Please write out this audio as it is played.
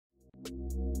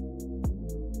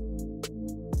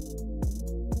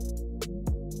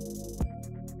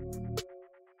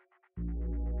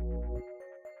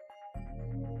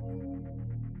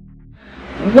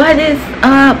What is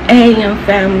up, AM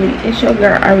family? It's your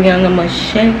girl Ariana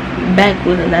Miche, back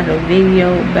with another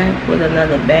video, back with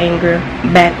another banger,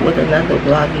 back with another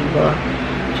vloggy vlog.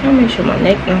 Trying to make sure my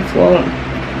neck not swollen.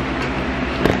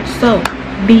 So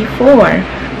before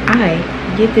I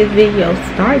get this video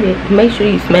started, make sure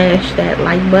you smash that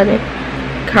like button,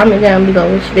 comment down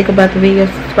below what you think about the video,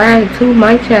 subscribe to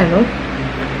my channel,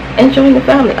 and join the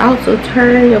family. Also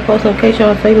turn your post notification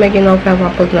on so you may get notified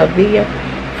when I post another video.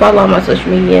 Follow my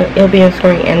social media, it'll be on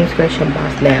screen and the description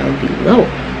box down below.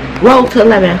 Roll to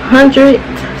 1100.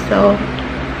 So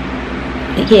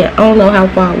yeah, I don't know how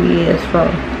far we is from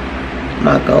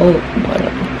my goal, but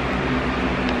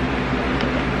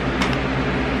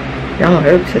y'all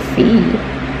hurt to see.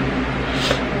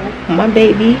 My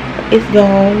baby is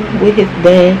gone with his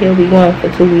dad. He'll be gone for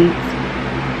 2 weeks.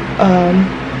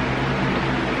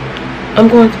 I'm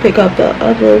going to pick up the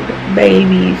other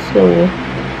baby soon.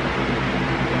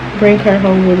 Bring her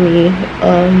home with me.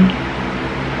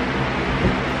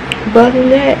 But other than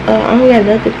that, I don't got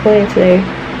nothing planned today.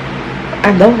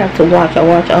 I don't have to wash. I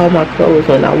wash all my clothes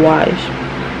when I wash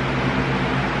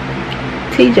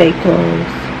TJ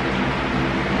clothes.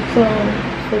 So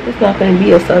it's not gonna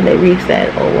be a Sunday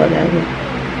reset or whatever.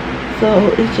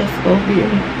 So it's just gonna be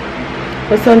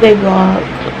a Sunday vlog,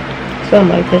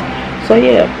 something like that. So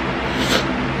yeah.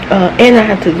 And I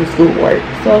have to do schoolwork.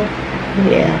 So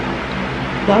yeah.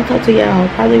 So I'll talk to y'all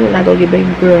probably when I go get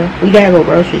baby girl. We gotta go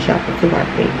grocery shopping too, I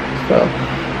think. So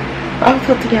I'll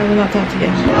talk to y'all when I talk to y'all.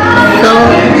 So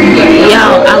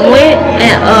y'all, I went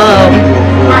and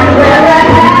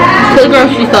to the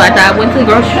grocery store. After I went to the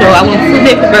grocery store, I went to 2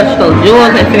 different grocery stores,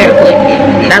 Jewels and Fairplay.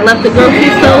 And I left the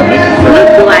grocery store.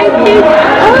 Look like this.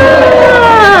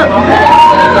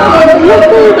 Look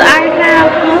who I have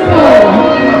home.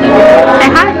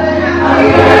 Say hi.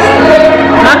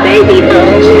 My baby though.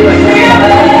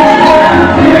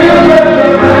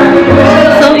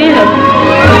 So yeah,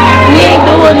 we ain't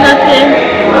doing nothing.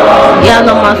 Y'all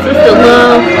know my sister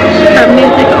loves her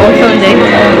music on Sunday.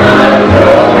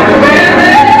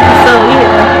 So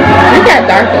yeah, it got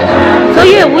darker. So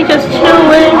yeah, we just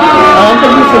chilling. Gonna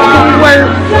do some schoolwork.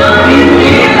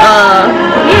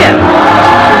 Yeah.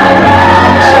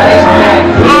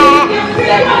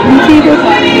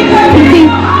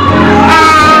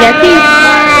 Yeah, teeth.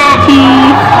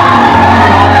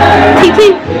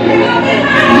 Teeth.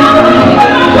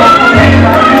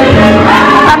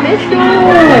 I miss you.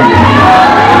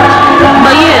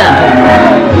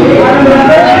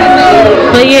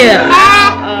 But yeah.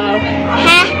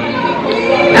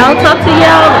 I'll talk to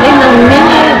y'all in a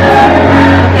minute.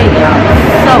 Okay, y'all.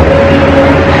 So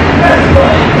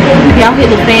y'all hear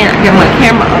the fan. I got my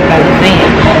camera up by the fan.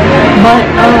 But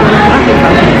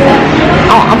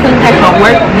I'm gonna take my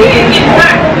work with me.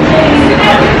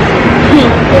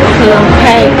 So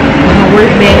okay, my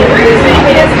work bag.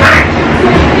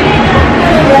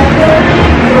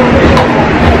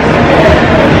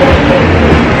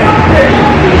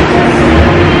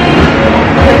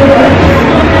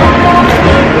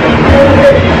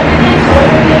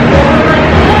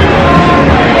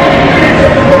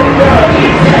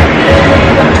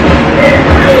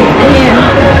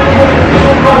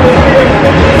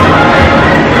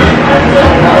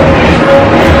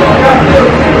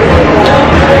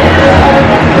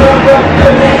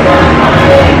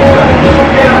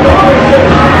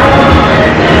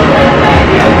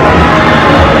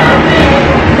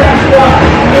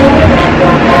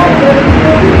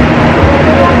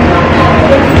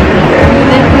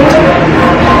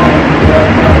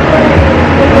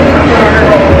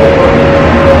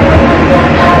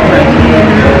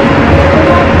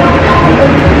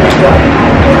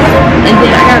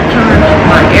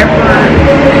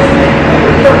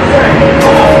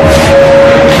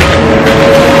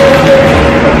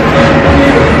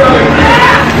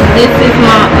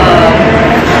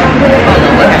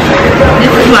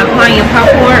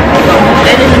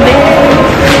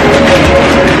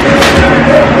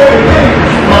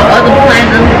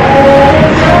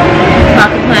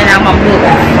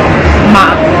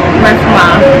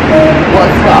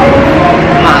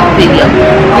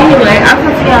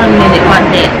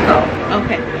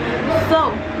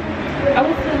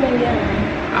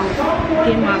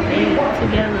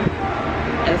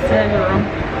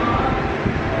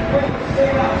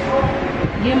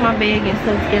 Get my bag and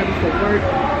stuff together for work.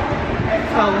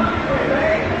 So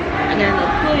I gotta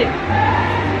put it.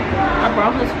 I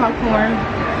brought her popcorn,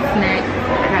 snacks.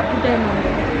 I gotta put that on.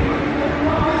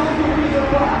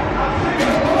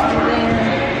 And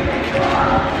then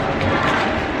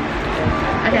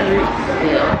I gotta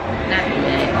not do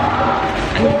that.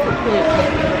 I need to put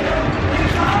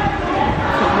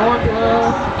some more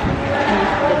gloves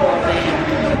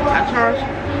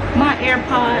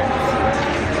AirPods.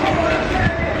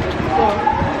 So,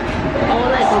 all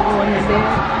that will go in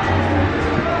there.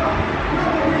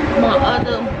 My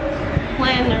other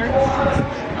planner.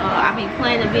 I be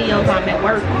planning videos on at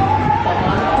work. So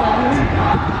my other planner.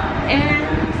 And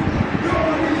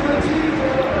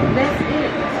that's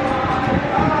it.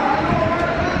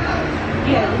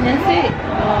 Yeah, and that's it.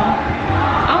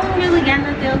 I don't really got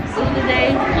nothing else to do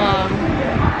today.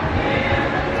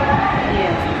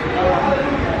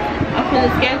 I'm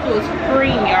gonna schedule a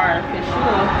StreamYard for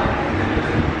sure.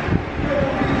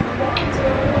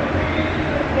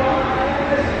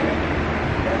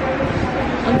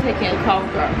 I'm taking a cough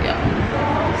drop, y'all.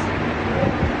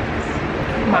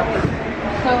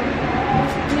 So,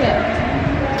 yeah.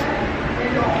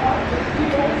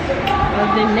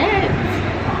 Other than that,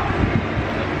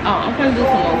 I'm gonna do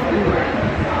some more food work.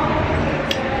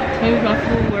 Maybe my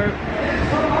food work.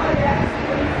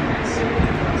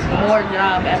 More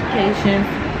job applications.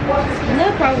 And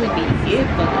that'll probably be it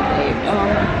for the day.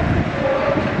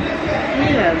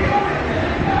 Yeah.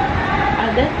 I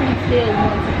definitely still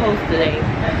want to post today.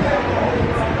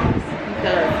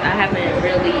 Because I haven't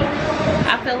really,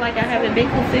 I feel like I haven't been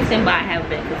consistent, but I haven't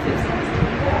been consistent.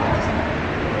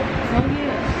 So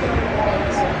yeah.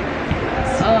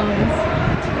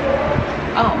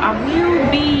 I will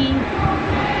be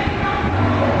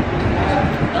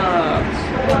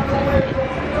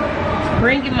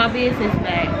bringing my business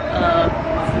back.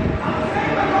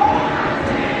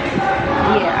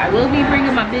 Yeah, I will be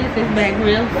bringing my business back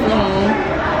real soon.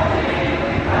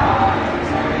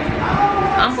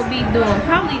 I'm gonna be doing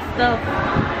probably stuff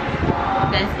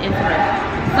that's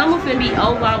interesting. Some of it be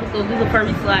over. I was gonna do the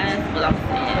first slides, but I'm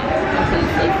saying I'm gonna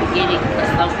say forget it because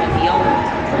some will be over.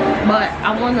 But I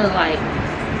wanna like,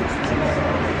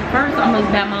 first I'm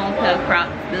gonna buy my own pair of Crocs,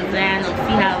 design them,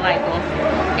 see how I like them,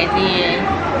 and then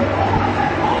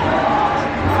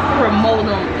promote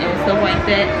them and stuff like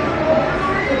that,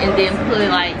 and then put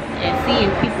like and see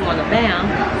if people want to buy them.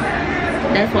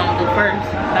 That's what I'm gonna do first.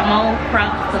 Buy my own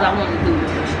Crocs because I want to do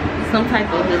some type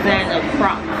of design of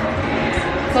Crocs.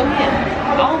 So yeah.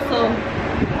 Also,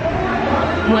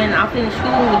 when I finish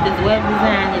school with this web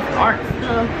design, this art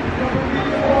stuff,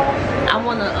 I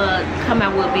want to come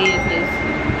out with business.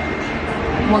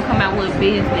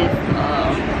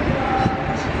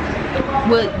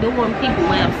 With doing people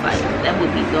websites. That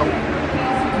would be dope.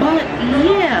 But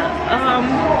yeah,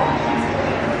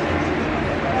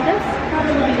 that's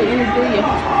probably the end of the video.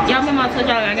 Y'all remember I told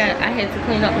y'all I had to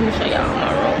clean up. Let me show y'all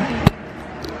my room.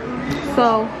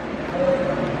 So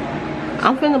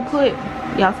I'm finna put,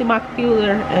 y'all see my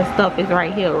computer and stuff is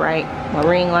right here, right? My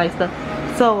ring light stuff.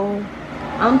 So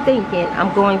I'm thinking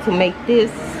I'm going to make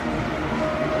this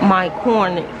my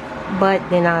corner, but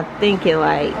then I'm thinking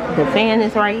like the fan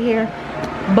is right here.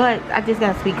 But I just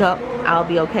gotta speak up. I'll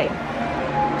be okay.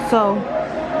 So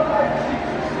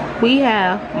we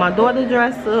have my daughter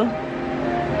dresser,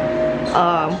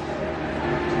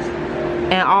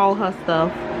 and all her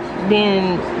stuff.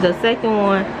 Then the second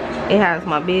one, it has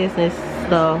my business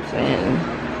stuff and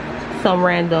some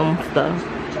random stuff.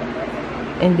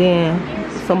 And then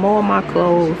some more of my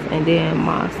clothes, and then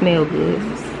my smell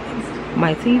goods,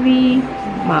 my TV,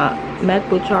 my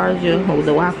MacBook charger with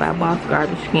the Wi-Fi box,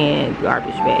 garbage can,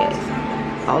 garbage bags,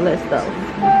 all that stuff.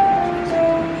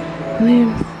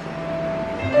 Then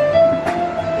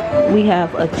we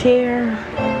have a chair,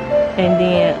 and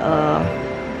then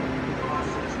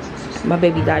my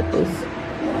baby diapers,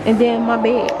 and then my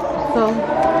bed. So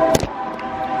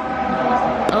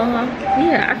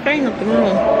yeah, I straightened up the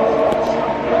room.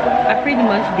 I pretty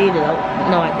much did it.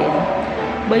 No, I didn't.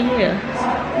 But yeah,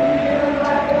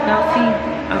 y'all see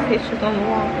our pictures on the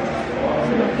wall.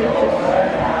 See my pictures.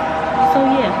 So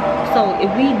yeah, so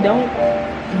if we don't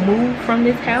move from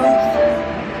this house,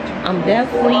 I'm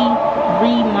definitely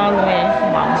remodeling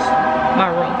my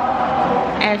room.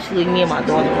 Actually, me and my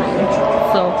daughter's room.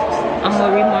 So I'm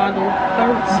gonna remodel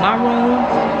my room.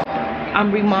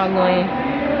 I'm remodeling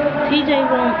TJ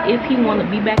room if he wanna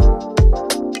be back.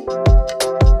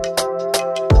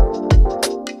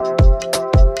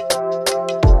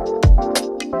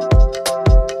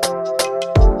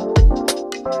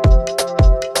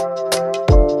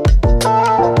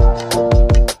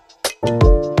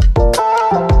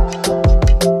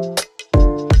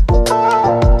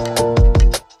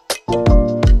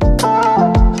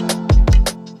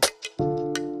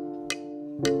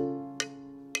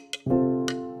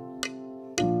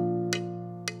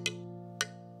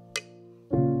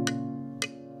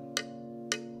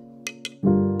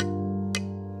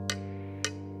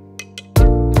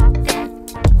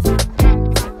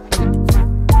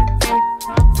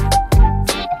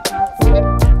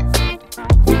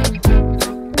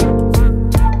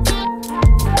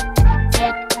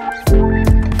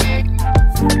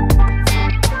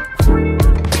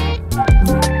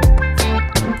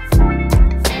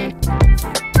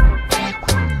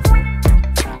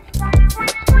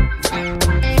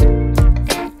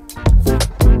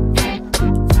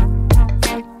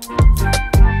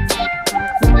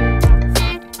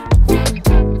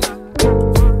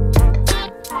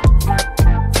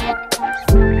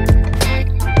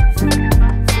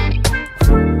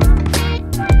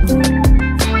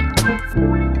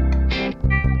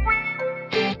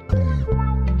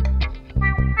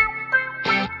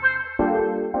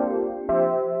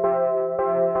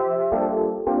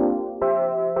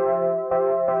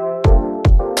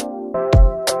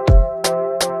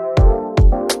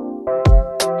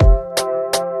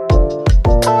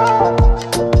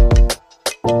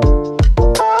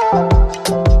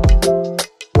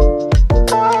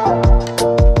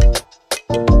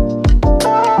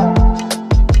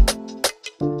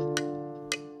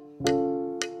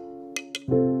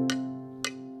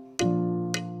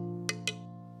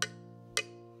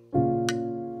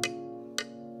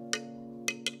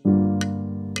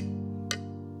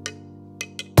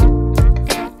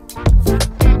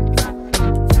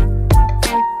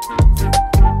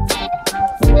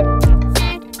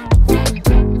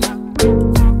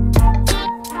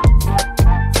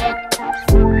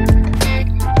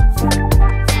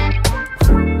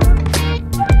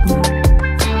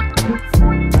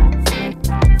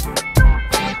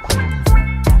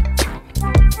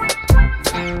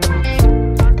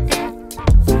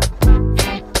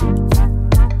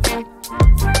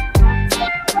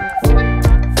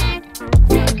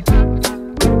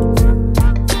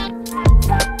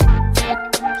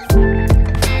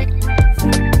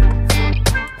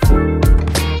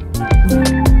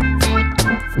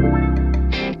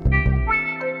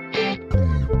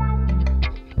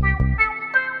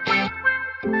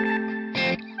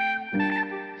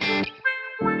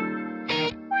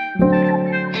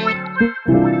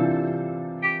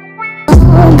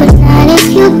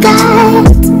 you guys.